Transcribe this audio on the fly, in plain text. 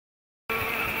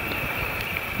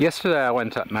Yesterday I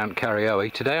went up Mount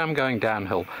Karaoe. Today I'm going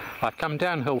downhill. I've come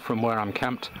downhill from where I'm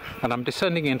camped and I'm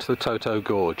descending into the Toto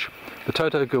Gorge. The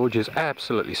Toto Gorge is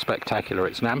absolutely spectacular.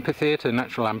 It's an amphitheatre,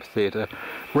 natural amphitheatre,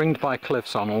 ringed by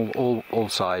cliffs on all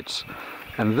sides.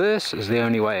 And this is the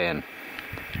only way in.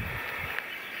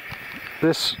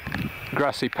 This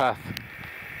grassy path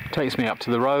takes me up to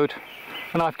the road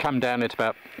and I've come down it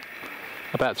about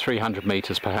 300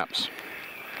 metres perhaps.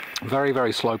 Very,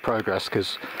 very slow progress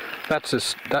because that's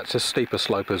as steep a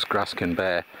slope as grass can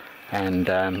bear, and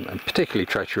particularly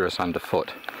treacherous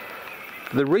underfoot.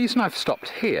 The reason I've stopped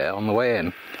here on the way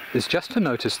in is just to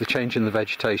notice the change in the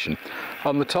vegetation.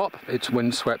 On the top it's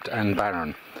windswept and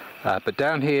barren, but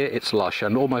down here it's lush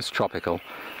and almost tropical.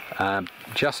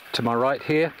 Just to my right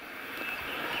here,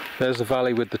 there's a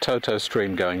valley with the Toto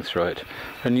stream going through it,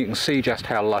 and you can see just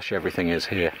how lush everything is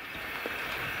here.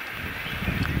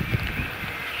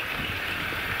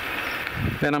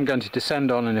 Then I'm going to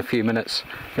descend on in a few minutes,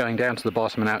 going down to the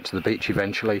bottom and out to the beach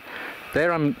eventually.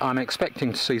 There I'm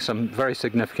expecting to see some very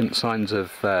significant signs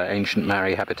of ancient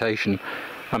Maori habitation.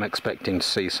 I'm expecting to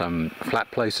see some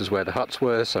flat places where the huts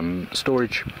were, some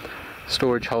storage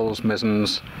holes,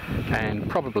 mezzans, and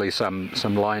probably some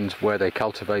lines where they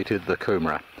cultivated the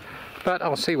kumara. But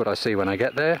I'll see what I see when I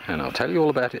get there, and I'll tell you all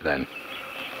about it then.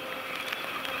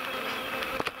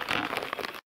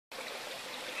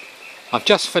 I've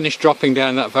just finished dropping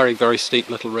down that very, very steep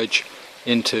little ridge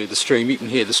into the stream. You can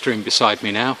hear the stream beside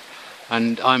me now,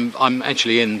 and I'm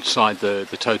actually inside the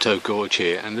Toto Gorge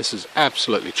here, and this is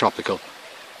absolutely tropical.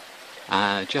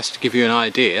 Just to give you an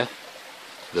idea,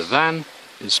 the van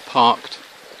is parked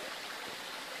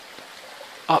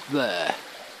up there.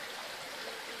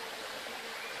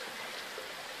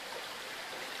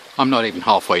 I'm not even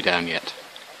halfway down yet.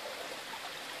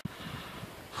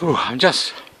 Whew, I'm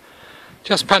just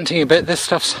panting a bit. This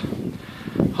stuff's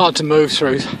hard to move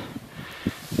through.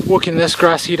 Walking this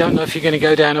grass, you don't know if you're going to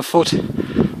go down a foot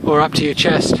or up to your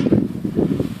chest.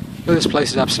 But this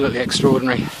place is absolutely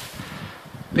extraordinary.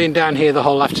 Been down here the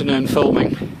whole afternoon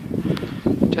filming.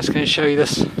 Just going to show you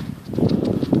this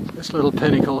little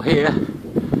pinnacle here,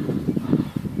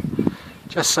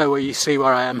 just so you see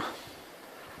where I am.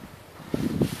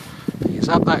 It's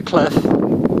up that cliff,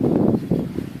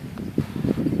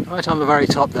 right on the very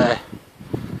top there.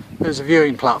 There's a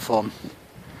viewing platform.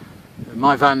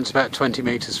 My van's about 20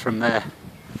 metres from there.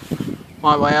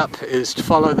 My way up is to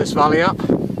follow this valley up,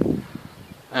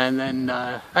 and then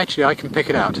actually I can pick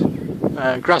it out.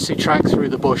 Grassy track through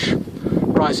the bush,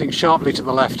 rising sharply to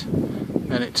the left,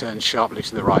 then it turns sharply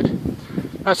to the right.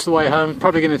 That's the way home.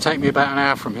 Probably going to take me about an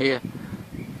hour from here.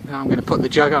 Now I'm going to put the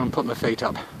jug on and put my feet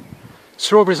up.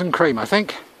 Strawberries and cream, I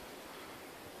think.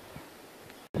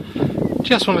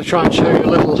 Just want to try and show you a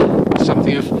little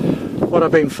something of what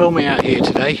I've been filming out here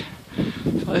today.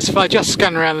 So if I just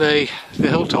scan around the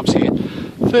hilltops here,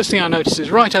 first thing I notice is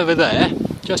right over there,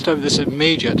 just over this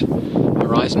immediate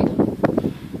horizon,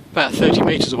 about 30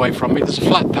 metres away from me, there's a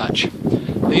flat patch.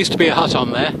 There used to be a hut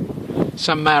on there.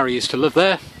 Some Maori used to live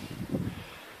there.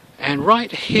 And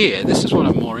right here, this is what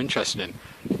I'm more interested in.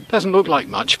 Doesn't look like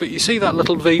much, but you see that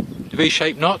little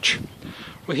V-shaped notch?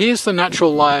 Well, here's the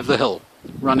natural lie of the hill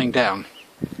running down,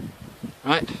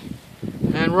 right?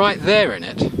 And right there in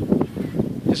it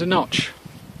is a notch.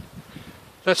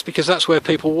 That's because that's where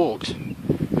people walked.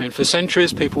 And for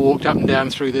centuries people walked up and down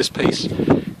through this piece,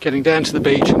 getting down to the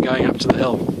beach and going up to the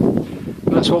hill.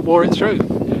 And that's what wore it through.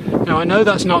 Now I know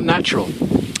that's not natural.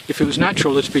 If it was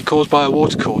natural, it'd be caused by a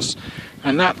watercourse.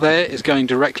 And that there is going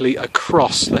directly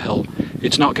across the hill.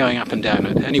 It's not going up and down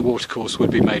it. Any watercourse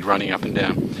would be made running up and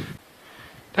down.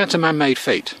 That's a man-made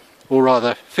feat, or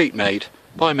rather, feet made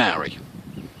by Maori.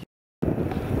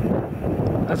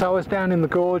 As I was down in the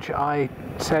gorge, I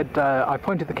said I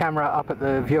pointed the camera up at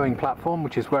the viewing platform,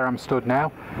 which is where I'm stood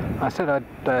now. I said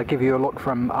I'd give you a look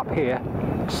from up here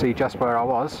to see just where I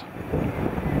was.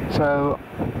 So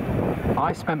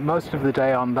I spent most of the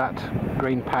day on that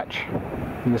green patch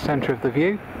in the centre of the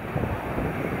view,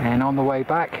 and on the way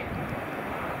back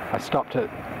I stopped at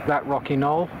that rocky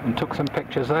knoll and took some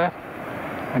pictures there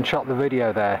and shot the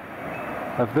video there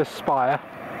of this spire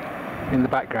in the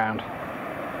background.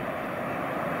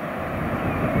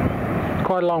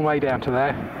 Quite a long way down to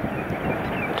there.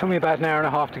 It took me about an hour and a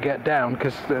half to get down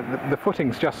because the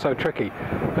footing's just so tricky,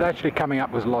 but actually coming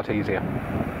up was a lot easier.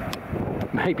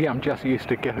 Maybe I'm just used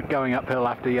to going uphill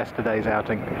after yesterday's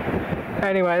outing.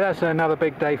 Anyway, that's another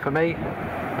big day for me.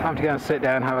 Time to go and sit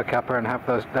down, have a cuppa and have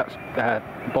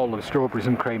that bowl of strawberries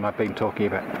and cream I've been talking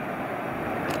about.